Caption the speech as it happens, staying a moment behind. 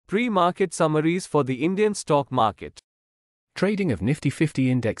Pre-market summaries for the Indian stock market. Trading of Nifty 50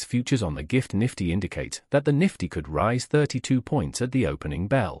 index futures on the GIFT Nifty indicates that the Nifty could rise 32 points at the opening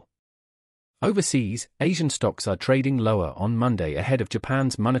bell. Overseas, Asian stocks are trading lower on Monday ahead of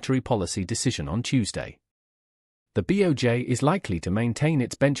Japan's monetary policy decision on Tuesday. The BOJ is likely to maintain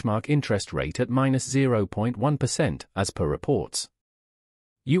its benchmark interest rate at -0.1% as per reports.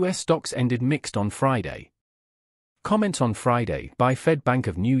 U.S. stocks ended mixed on Friday. Comments on Friday by Fed Bank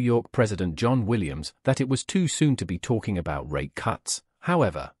of New York President John Williams that it was too soon to be talking about rate cuts,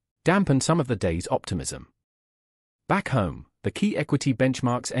 however, dampened some of the day's optimism. Back home, the key equity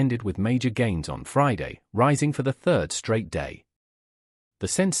benchmarks ended with major gains on Friday, rising for the third straight day. The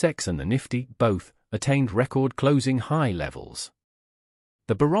Sensex and the Nifty, both, attained record closing high levels.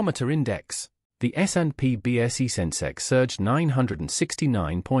 The barometer index, the S&P BSE Sensex surged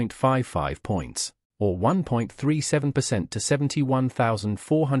 969.55 points, or 1.37% to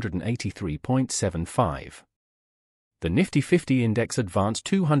 71,483.75. The Nifty 50 index advanced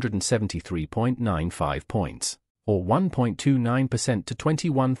 273.95 points, or 1.29% to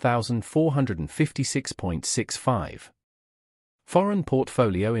 21,456.65. Foreign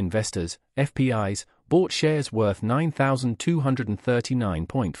portfolio investors, FPIs, bought shares worth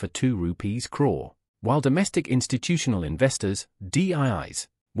 9,239.42 rupees crore, while domestic institutional investors, DIIs,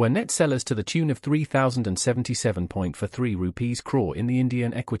 were net sellers to the tune of 3,077.43 rupees crore in the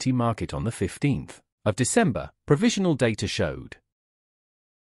Indian equity market on the 15th of December, provisional data showed.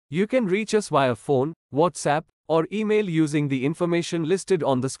 You can reach us via phone, WhatsApp, or email using the information listed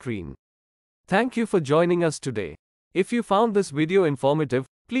on the screen. Thank you for joining us today. If you found this video informative,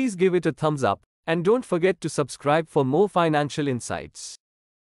 please give it a thumbs up, and don't forget to subscribe for more financial insights.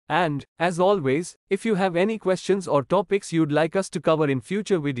 And, as always, if you have any questions or topics you'd like us to cover in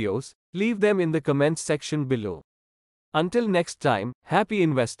future videos, leave them in the comments section below. Until next time, happy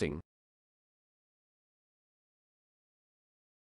investing.